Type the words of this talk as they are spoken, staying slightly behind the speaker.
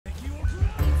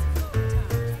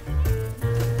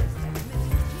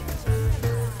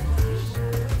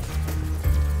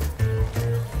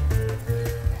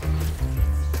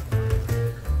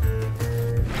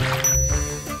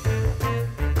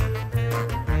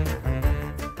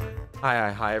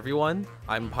Hi everyone,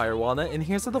 I'm PirateWalnut and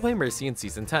here's how to play Mercy in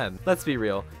Season 10. Let's be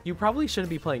real, you probably shouldn't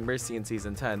be playing Mercy in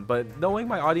Season 10, but knowing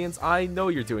my audience, I know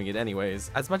you're doing it anyways.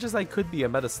 As much as I could be a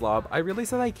meta slob, I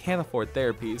realized that I can't afford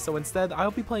therapy, so instead I'll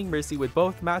be playing Mercy with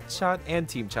both match chat and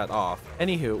team chat off.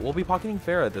 Anywho, we'll be pocketing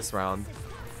Pharah this round.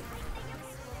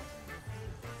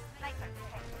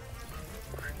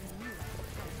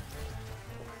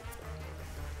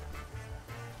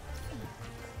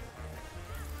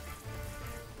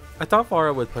 I thought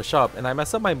Pharah would push up, and I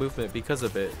messed up my movement because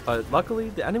of it, but luckily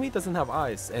the enemy doesn't have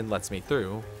eyes and lets me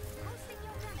through.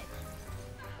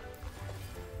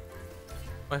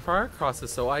 My Pharah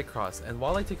crosses, so I cross, and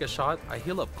while I take a shot, I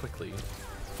heal up quickly.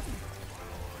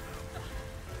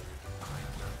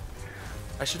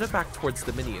 I should have backed towards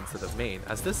the mini instead of main,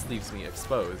 as this leaves me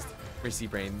exposed. Mercy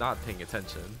brain not paying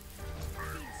attention.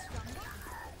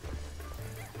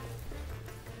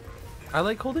 I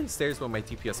like holding stairs when my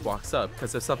DPS walks up,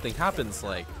 because if something happens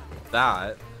like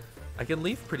that, I can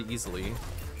leave pretty easily.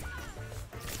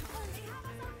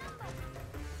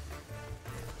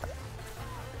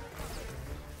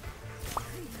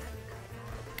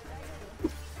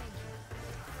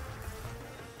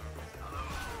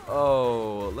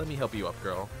 Oh, let me help you up,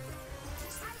 girl.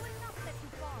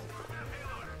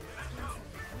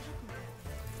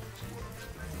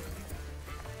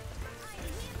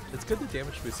 It's good to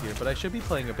damage boost here, but I should be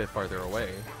playing a bit farther away.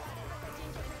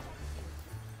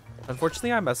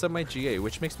 Unfortunately, I messed up my GA,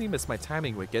 which makes me miss my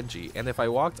timing with Genji, and if I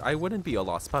walked, I wouldn't be a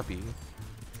lost puppy.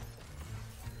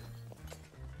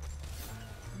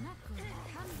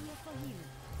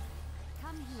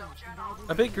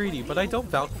 A bit greedy, but I don't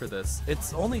vouch for this.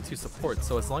 It's only 2 support,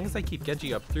 so as long as I keep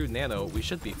Genji up through Nano, we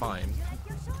should be fine.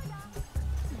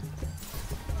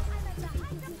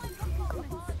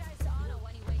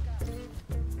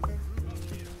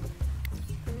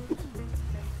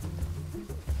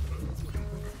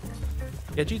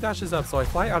 Genji dashes up, so I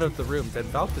fly out of the room, then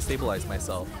valve to stabilize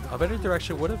myself. A better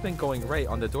direction would have been going right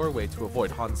on the doorway to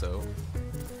avoid Hanzo.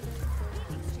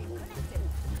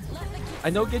 I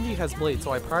know Genji has Blade,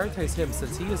 so I prioritize him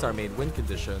since he is our main win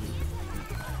condition.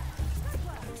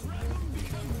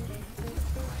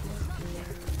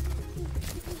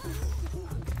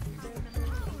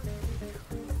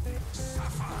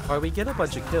 While we get a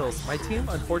bunch of kills, my team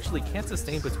unfortunately can't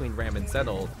sustain between Ram and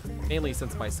Zettel, mainly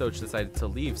since my Soch decided to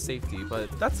leave safety, but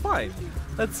that's fine.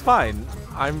 That's fine.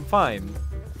 I'm fine.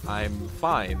 I'm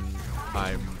fine.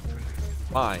 I'm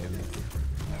fine.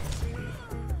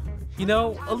 You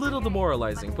know, a little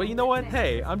demoralizing, but you know what?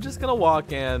 Hey, I'm just gonna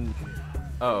walk and...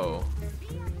 oh.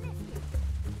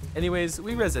 Anyways,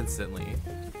 we res instantly.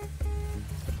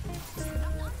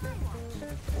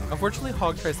 Unfortunately,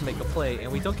 Hog tries to make a play,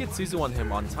 and we don't get Suzu on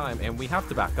him on time, and we have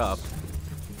to back up.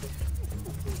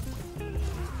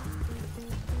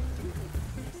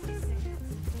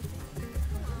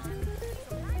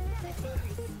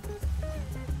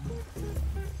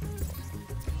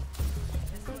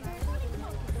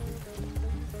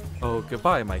 Oh,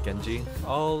 goodbye, my Genji.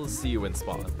 I'll see you in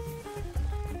spawn.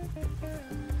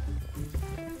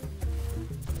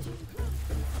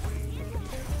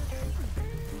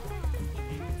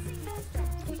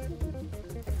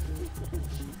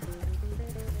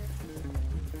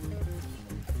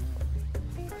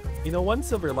 You know, one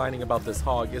silver lining about this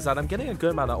Hog is that I'm getting a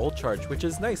good amount of ult charge, which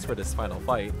is nice for this final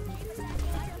fight.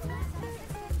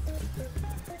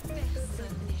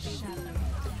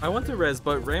 I want to res,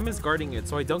 but Ram is guarding it,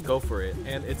 so I don't go for it,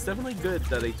 and it's definitely good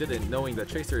that I didn't, knowing that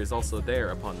Tracer is also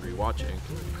there upon rewatching.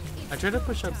 I try to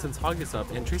push up since Hog is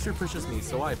up, and Tracer pushes me,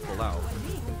 so I pull out.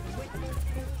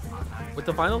 With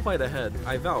the final fight ahead,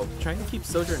 I valve, trying to keep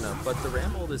Sojourn up, but the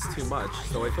Ram ult is too much,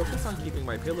 so I focus on keeping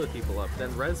my payload people up,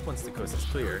 then res once the coast is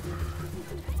clear.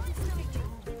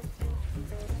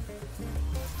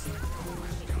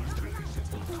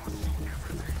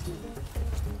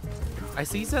 I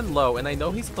see Zen low, and I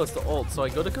know he's close to ult, so I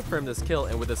go to confirm this kill,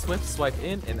 and with a swift swipe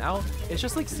in and out, it's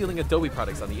just like stealing Adobe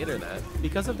products on the internet.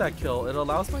 Because of that kill, it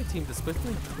allows my team to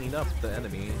swiftly clean up the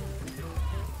enemy.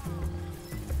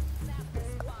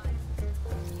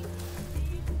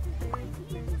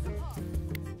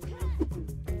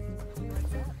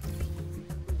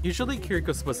 Usually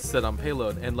Kiriko's supposed to sit on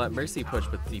payload and let Mercy push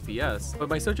with DPS, but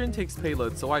my Sojourn takes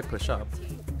payload, so I push up.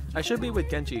 I should be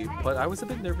with Genji, but I was a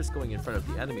bit nervous going in front of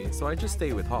the enemy, so I just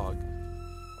stay with Hog.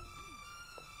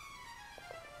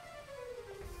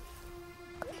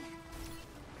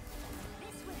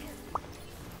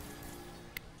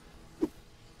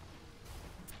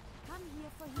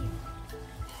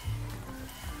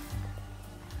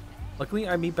 Luckily,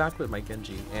 I meet back with my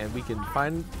Genji, and we can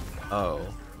find... oh.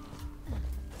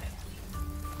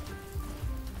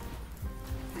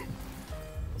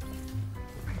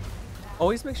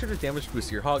 Always make sure to damage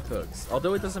boost your hog hooks.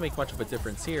 Although it doesn't make much of a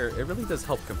difference here, it really does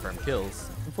help confirm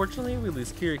kills. Unfortunately, we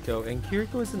lose Kiriko, and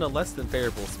Kiriko is in a less than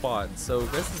favorable spot, so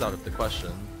this is out of the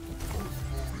question.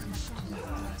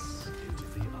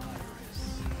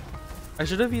 I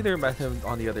should have either met him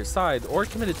on the other side or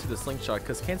committed to the slingshot,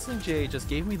 because canceling GA just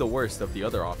gave me the worst of the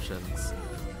other options.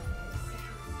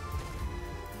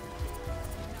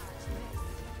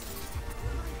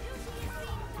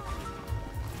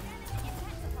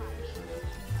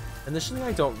 Initially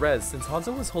I don't res since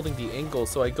Hanzo was holding the angle,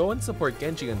 so I go and support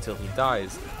Genji until he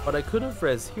dies, but I could have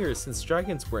res here since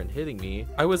dragons weren't hitting me.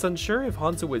 I was unsure if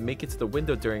Hanzo would make it to the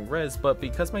window during res, but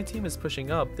because my team is pushing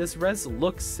up, this res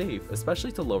looks safe,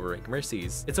 especially to lower rank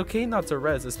mercies. It's okay not to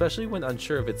res, especially when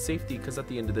unsure of its safety, because at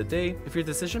the end of the day, if your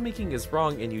decision making is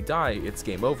wrong and you die, it's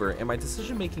game over, and my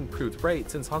decision making proved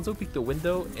right since Hanzo peeked the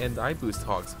window and I boost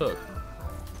Hog's hook.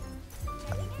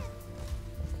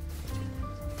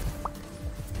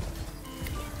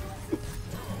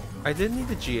 I did need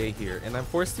the GA here, and I'm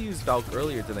forced to use Valk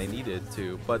earlier than I needed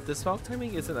to, but this Valk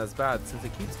timing isn't as bad since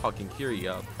it keeps hogging Kiri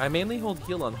up. I mainly hold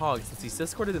heal on Hog since he's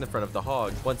discorded in front of the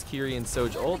Hog. Once Kiri and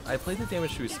Soj ult, I play the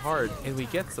damage boost hard, and we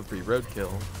get some free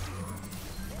roadkill.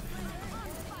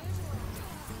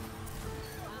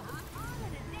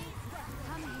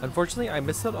 Unfortunately, I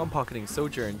missed out on pocketing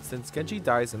Sojourn since Genji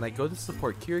dies and I go to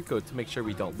support Kiriko to make sure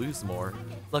we don't lose more.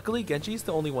 Luckily, Genji is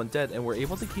the only one dead and we're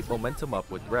able to keep momentum up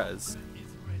with res.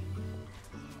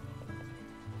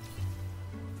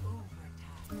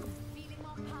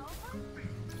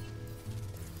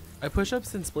 I push up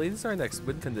since Blade is our next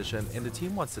win condition and the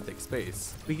team wants to take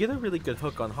space. We get a really good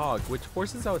hook on Hog, which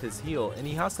forces out his heal and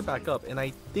he has to back up, and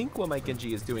I think what my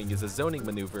Genji is doing is a zoning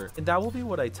maneuver, and that will be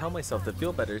what I tell myself to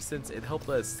feel better since it helped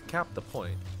us cap the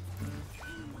point.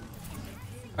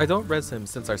 I don't res him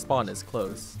since our spawn is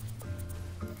close.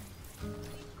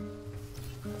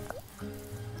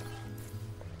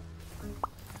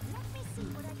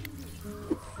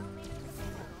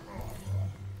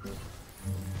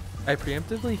 I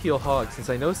preemptively heal Hog since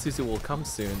I know Suzu will come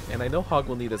soon, and I know Hog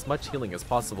will need as much healing as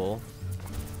possible.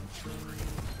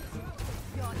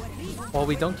 While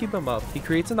we don't keep him up, he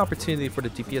creates an opportunity for the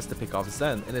DPS to pick off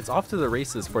Zen, and it's off to the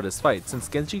races for this fight since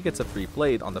Genji gets a free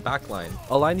blade on the backline.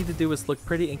 All I need to do is look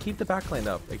pretty and keep the backline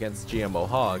up against GMO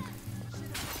Hog.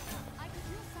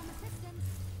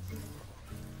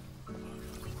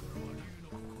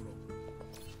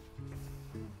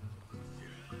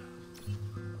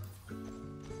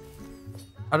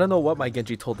 I don't know what my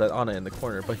Genji told that Ana in the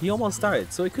corner, but he almost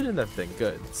died, so it couldn't have been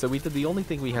good. So we did the only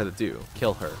thing we had to do,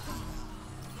 kill her.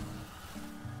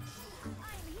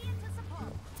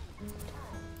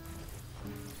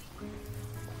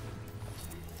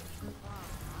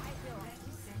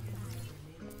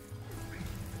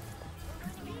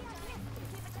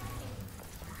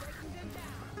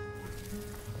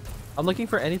 I'm looking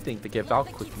for anything to get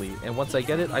Valk quickly, and once I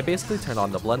get it, I basically turn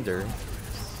on the blender.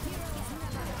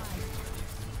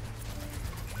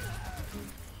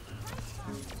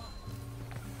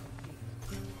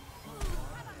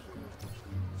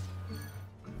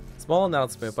 Small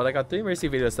announcement, but I got 3 Mercy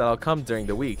videos that'll come during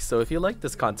the week, so if you like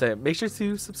this content, make sure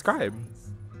to subscribe.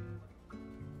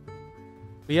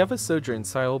 We have a Sojourn,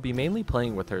 so I will be mainly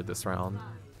playing with her this round.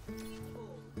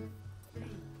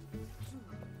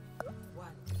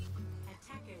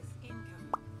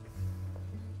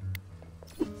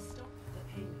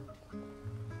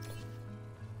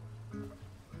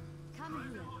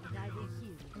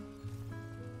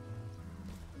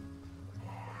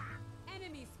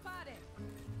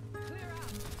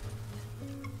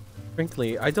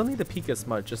 Frankly, I don't need to peek as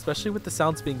much, especially with the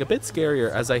sounds being a bit scarier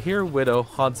as I hear Widow,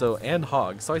 Hanzo, and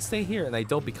Hog, so I stay here and I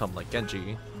don't become like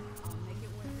Genji.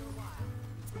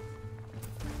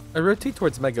 I rotate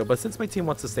towards Mega, but since my team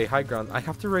wants to stay high ground, I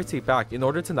have to rotate back in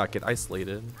order to not get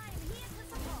isolated.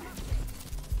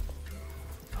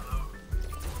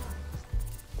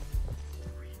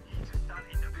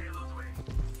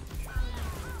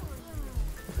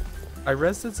 I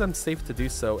res since I'm safe to do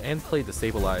so and play to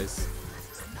stabilize.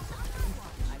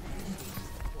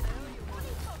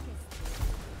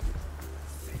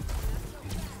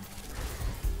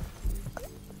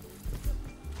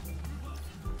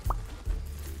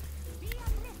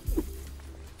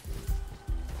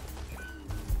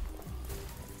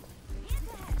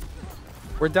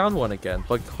 We're down 1 again,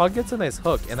 but Hog gets a nice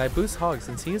hook, and I boost Hog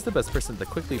since he is the best person to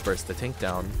quickly burst the tank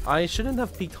down. I shouldn't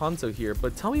have peeked Hanzo here,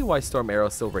 but tell me why Storm Arrow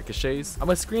still ricochets? I'm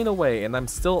a screen away, and I'm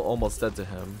still almost dead to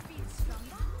him.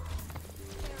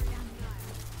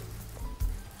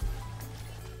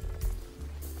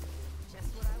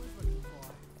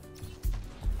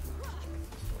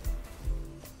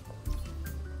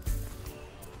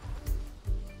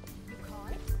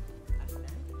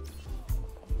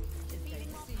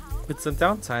 With some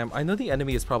downtime, I know the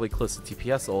enemy is probably close to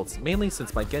TPS ults, mainly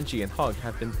since my Genji and Hog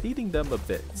have been beating them a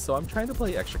bit, so I'm trying to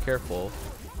play extra careful.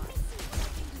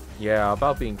 Yeah,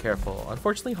 about being careful.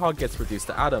 Unfortunately, Hog gets reduced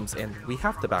to atoms and we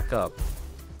have to back up.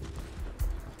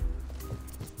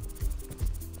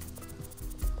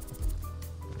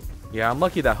 Yeah, I'm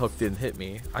lucky that hook didn't hit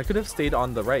me. I could have stayed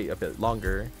on the right a bit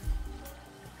longer.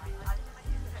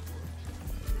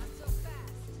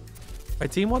 My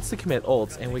team wants to commit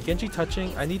ults, and with Genji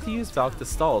touching, I need to use Valk to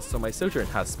stall so my Sojourn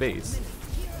has space.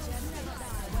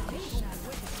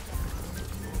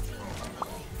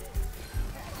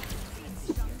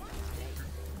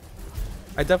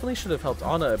 I definitely should have helped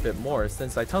Ana a bit more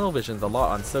since I tunnel visioned a lot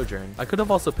on Sojourn. I could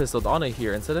have also pistoled Ana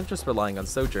here instead of just relying on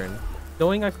Sojourn.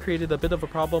 Knowing I've created a bit of a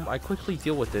problem, I quickly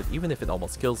deal with it even if it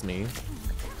almost kills me.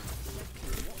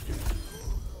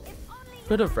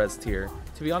 Could have rezzed here.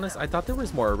 To be honest, I thought there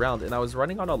was more around and I was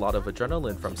running on a lot of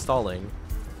adrenaline from stalling.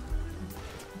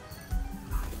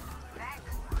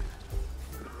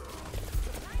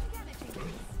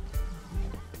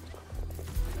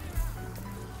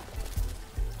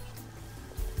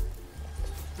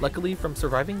 Luckily, from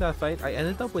surviving that fight, I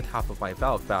ended up with half of my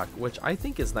Valk back, which I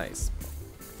think is nice.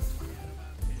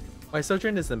 My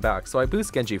Sojourn isn't back, so I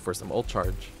boost Genji for some ult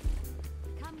charge.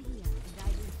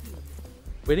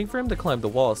 Waiting for him to climb the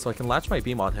wall so I can latch my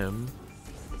beam on him.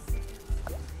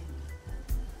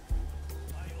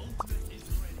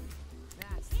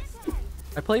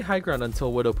 I play high ground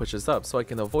until Widow pushes up so I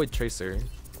can avoid Tracer.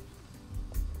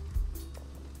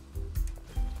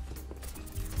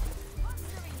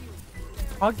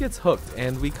 Hog gets hooked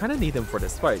and we kinda need him for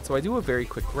this fight, so I do a very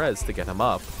quick res to get him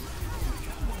up.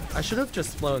 I should have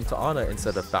just flown to Ana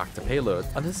instead of back to payload.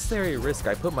 Unnecessary risk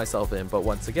I put myself in, but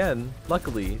once again,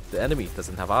 luckily, the enemy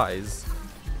doesn't have eyes.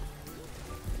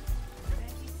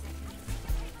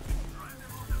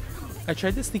 I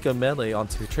tried to sneak a melee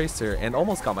onto Tracer and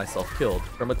almost got myself killed.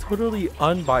 From a totally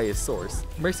unbiased source,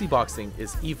 Mercy Boxing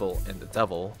is evil and the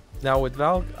devil. Now with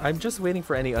Valk, I'm just waiting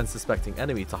for any unsuspecting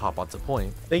enemy to hop onto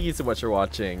point. Thank you so much for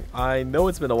watching. I know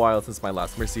it's been a while since my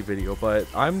last Mercy video, but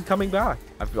I'm coming back.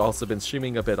 I've also been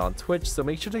streaming a bit on Twitch, so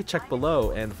make sure to check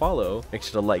below and follow. Make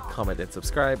sure to like, comment, and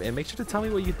subscribe, and make sure to tell me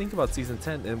what you think about Season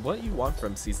 10 and what you want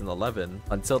from Season 11.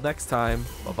 Until next time,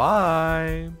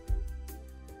 bye-bye!